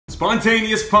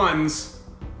Spontaneous puns.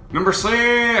 Number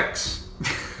 6.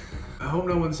 I hope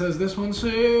no one says this one's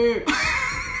 6.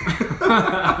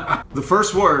 The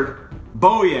first word,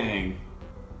 Boyang.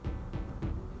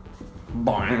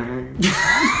 Boing.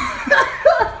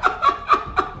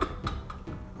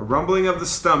 A rumbling of the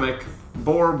stomach,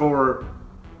 borborigum.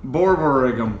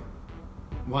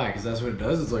 Why? Because that's what it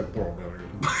does? It's like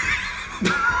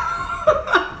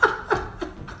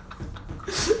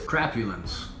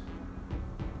crapulence.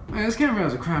 Man, this camera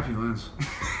has a crapulence.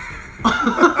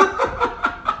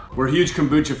 We're huge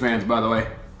kombucha fans, by the way.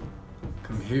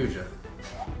 Kombucha.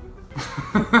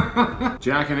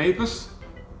 Jackanapes?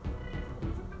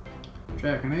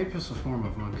 Jackanapes is a form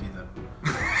of monkey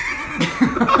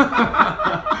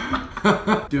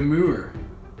that... Demure.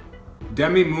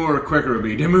 Demi Moore quicker would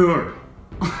be demure.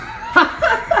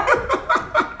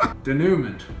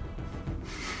 Denouement.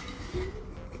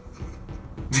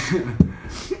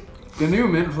 The new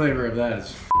mint flavor of that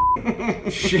is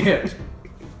shit.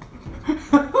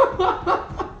 I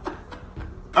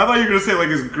thought you were gonna say like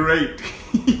it's great.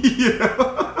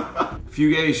 Yeah.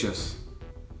 Fugacious.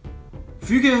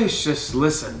 Fugacious,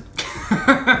 listen.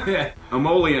 Yeah.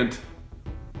 Emollient.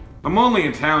 I'm only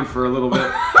in town for a little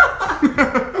bit.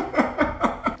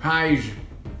 Hi.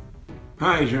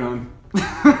 Hi, John.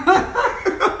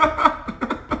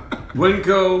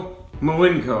 Winco,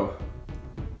 Mawinco.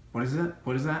 What is that?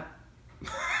 What is that?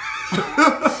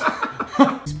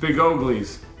 These big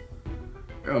oglies.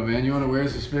 Oh man, you wanna wear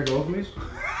some big oglies?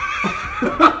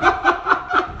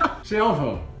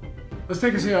 Selfie. Let's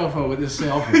take a selfie with this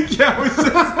selfie. Yeah, we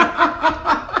said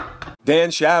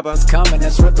Dan Shabba. Coming,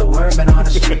 that's what the word been on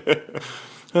the street.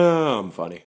 Oh, I'm funny.